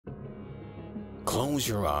Close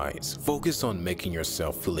your eyes. Focus on making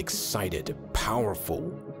yourself feel excited,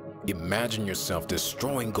 powerful. Imagine yourself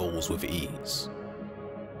destroying goals with ease.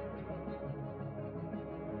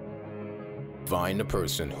 Find a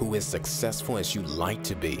person who is successful as you like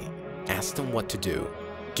to be. Ask them what to do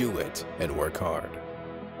it, and work hard.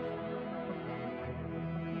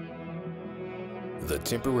 The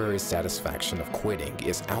temporary satisfaction of quitting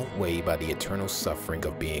is outweighed by the eternal suffering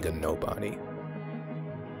of being a nobody.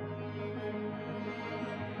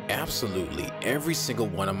 Absolutely every single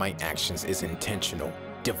one of my actions is intentional,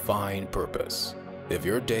 divine purpose. If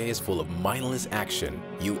your day is full of mindless action,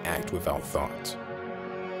 you act without thought.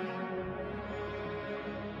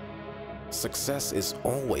 Success is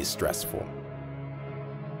always stressful.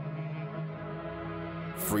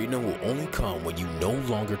 Freedom will only come when you no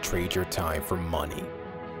longer trade your time for money.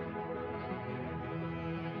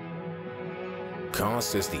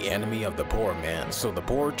 Cost is the enemy of the poor man, so the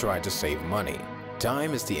poor try to save money.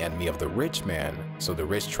 Time is the enemy of the rich man, so the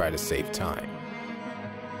rich try to save time.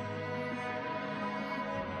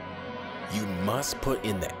 You must put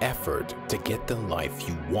in the effort to get the life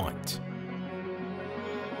you want.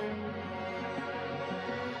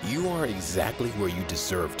 You are exactly where you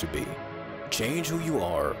deserve to be. Change who you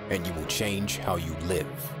are, and you will change how you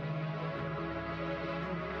live.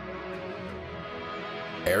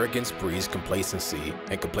 Arrogance breeds complacency,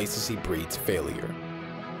 and complacency breeds failure.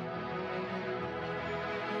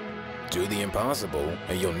 Do the impossible,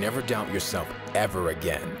 and you'll never doubt yourself ever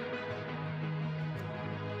again.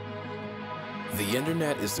 The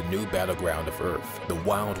internet is the new battleground of Earth, the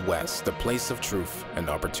Wild West, the place of truth and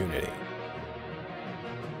opportunity.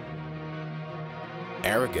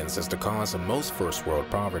 Arrogance is the cause of most first world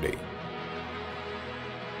poverty.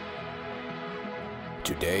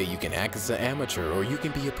 Today, you can act as an amateur or you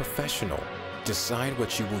can be a professional. Decide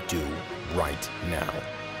what you will do right now.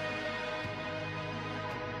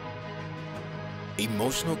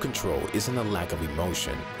 Emotional control isn't a lack of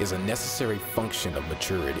emotion, it's a necessary function of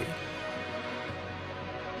maturity.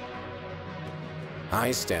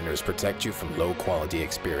 High standards protect you from low-quality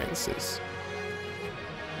experiences.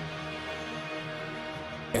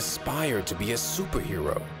 Aspire to be a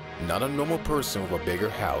superhero, not a normal person with a bigger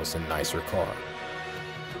house and nicer car.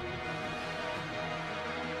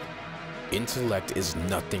 Intellect is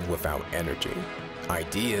nothing without energy.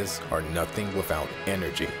 Ideas are nothing without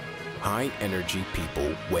energy. High energy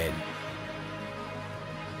people win.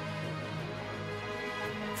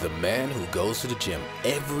 The man who goes to the gym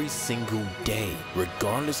every single day,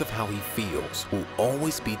 regardless of how he feels, will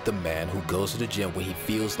always beat the man who goes to the gym when he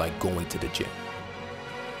feels like going to the gym.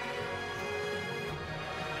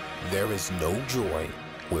 There is no joy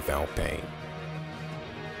without pain.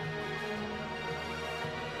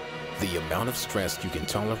 The amount of stress you can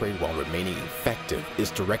tolerate while remaining effective is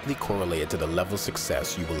directly correlated to the level of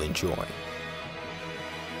success you will enjoy.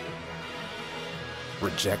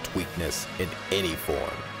 Reject weakness in any form.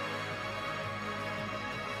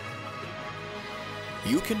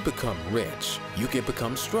 You can become rich, you can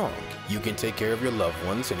become strong, you can take care of your loved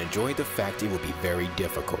ones and enjoy the fact it will be very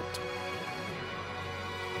difficult.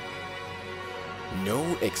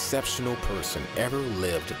 No exceptional person ever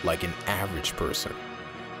lived like an average person.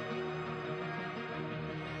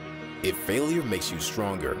 If failure makes you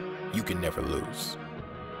stronger, you can never lose.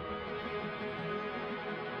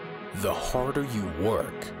 The harder you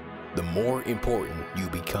work, the more important you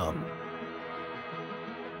become.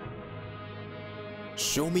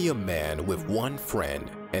 Show me a man with one friend,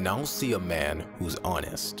 and I'll see a man who's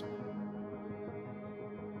honest.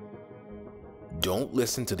 Don't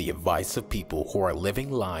listen to the advice of people who are living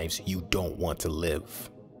lives you don't want to live.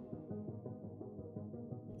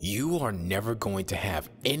 You are never going to have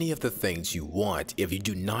any of the things you want if you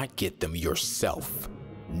do not get them yourself.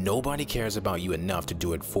 Nobody cares about you enough to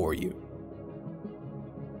do it for you.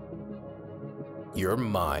 Your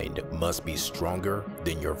mind must be stronger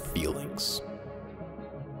than your feelings.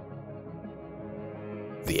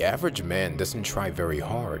 The average man doesn't try very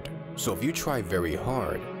hard, so if you try very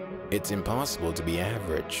hard, it's impossible to be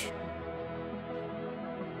average.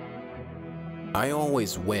 I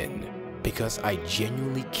always win because I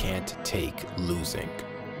genuinely can't take losing.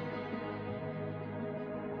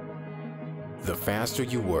 The faster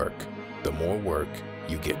you work, the more work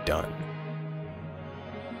you get done.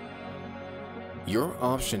 Your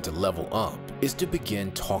option to level up is to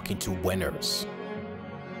begin talking to winners.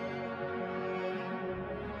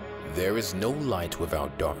 There is no light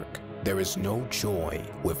without dark. There is no joy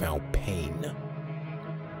without pain.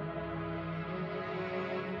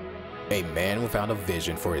 A man without a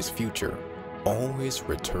vision for his future always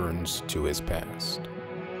returns to his past.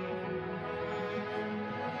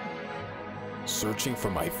 Searching for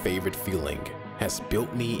my favorite feeling has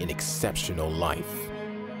built me an exceptional life.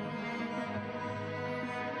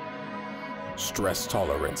 Stress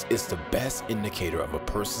tolerance is the best indicator of a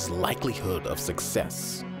person's likelihood of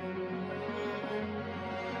success.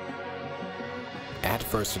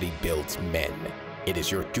 Adversity builds men. It is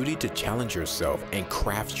your duty to challenge yourself and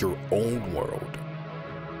craft your own world.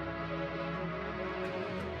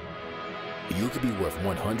 You could be worth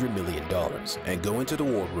 $100 million and go into the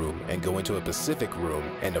war room and go into a Pacific room,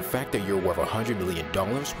 and the fact that you're worth $100 million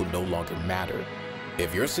will no longer matter.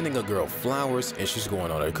 If you're sending a girl flowers and she's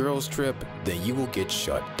going on a girls trip, then you will get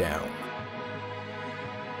shut down.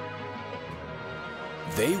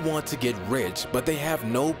 They want to get rich, but they have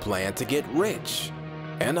no plan to get rich.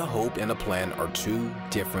 And a hope and a plan are two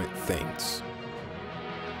different things.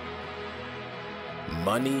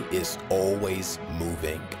 Money is always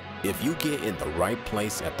moving. If you get in the right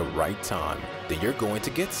place at the right time, then you're going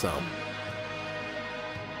to get some.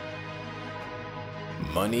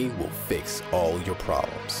 Money will fix all your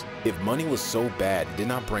problems. If money was so bad it did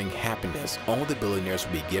not bring happiness, all the billionaires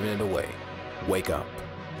would be giving it away. Wake up.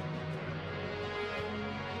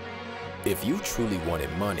 If you truly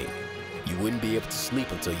wanted money, you wouldn't be able to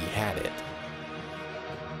sleep until you had it.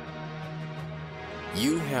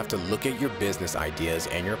 You have to look at your business ideas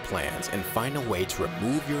and your plans and find a way to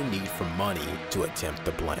remove your need for money to attempt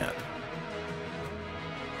the plan.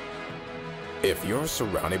 If you're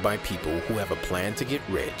surrounded by people who have a plan to get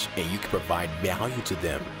rich and you can provide value to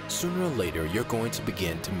them, sooner or later you're going to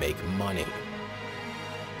begin to make money.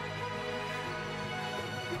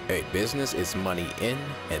 A business is money in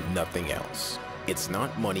and nothing else. It's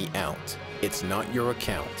not money out. It's not your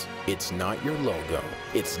account. It's not your logo.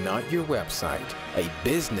 It's not your website. A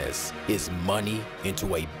business is money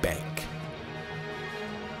into a bank.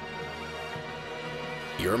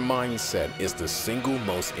 Your mindset is the single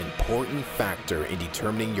most important factor in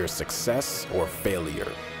determining your success or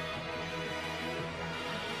failure.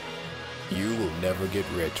 You will never get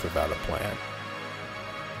rich without a plan.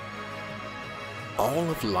 All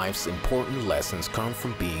of life's important lessons come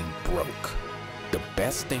from being broke. The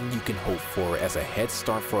best thing you can hope for as a head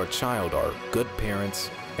start for a child are good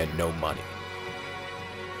parents and no money.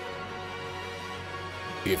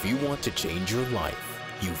 If you want to change your life,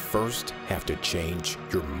 you first have to change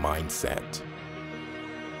your mindset.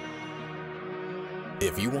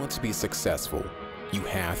 If you want to be successful, you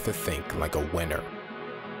have to think like a winner.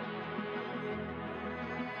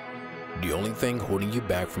 The only thing holding you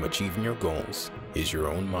back from achieving your goals is your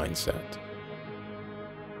own mindset.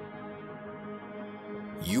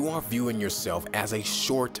 You are viewing yourself as a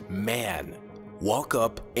short man. Walk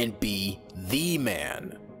up and be the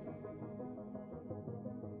man.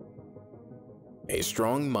 A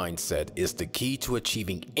strong mindset is the key to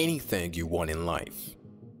achieving anything you want in life.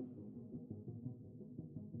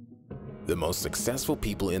 The most successful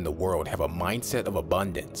people in the world have a mindset of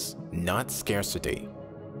abundance, not scarcity.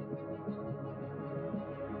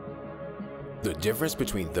 The difference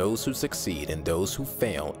between those who succeed and those who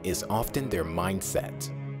fail is often their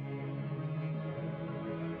mindset.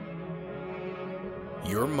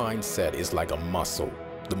 Your mindset is like a muscle.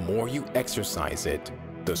 The more you exercise it,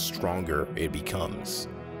 the stronger it becomes.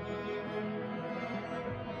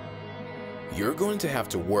 You're going to have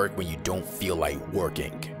to work when you don't feel like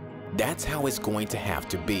working. That's how it's going to have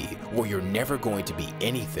to be, or you're never going to be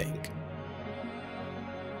anything.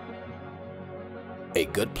 A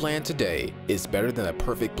good plan today is better than a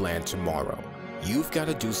perfect plan tomorrow. You've got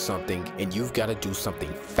to do something, and you've got to do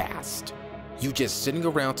something fast. You just sitting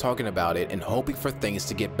around talking about it and hoping for things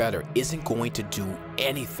to get better isn't going to do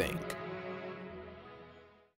anything.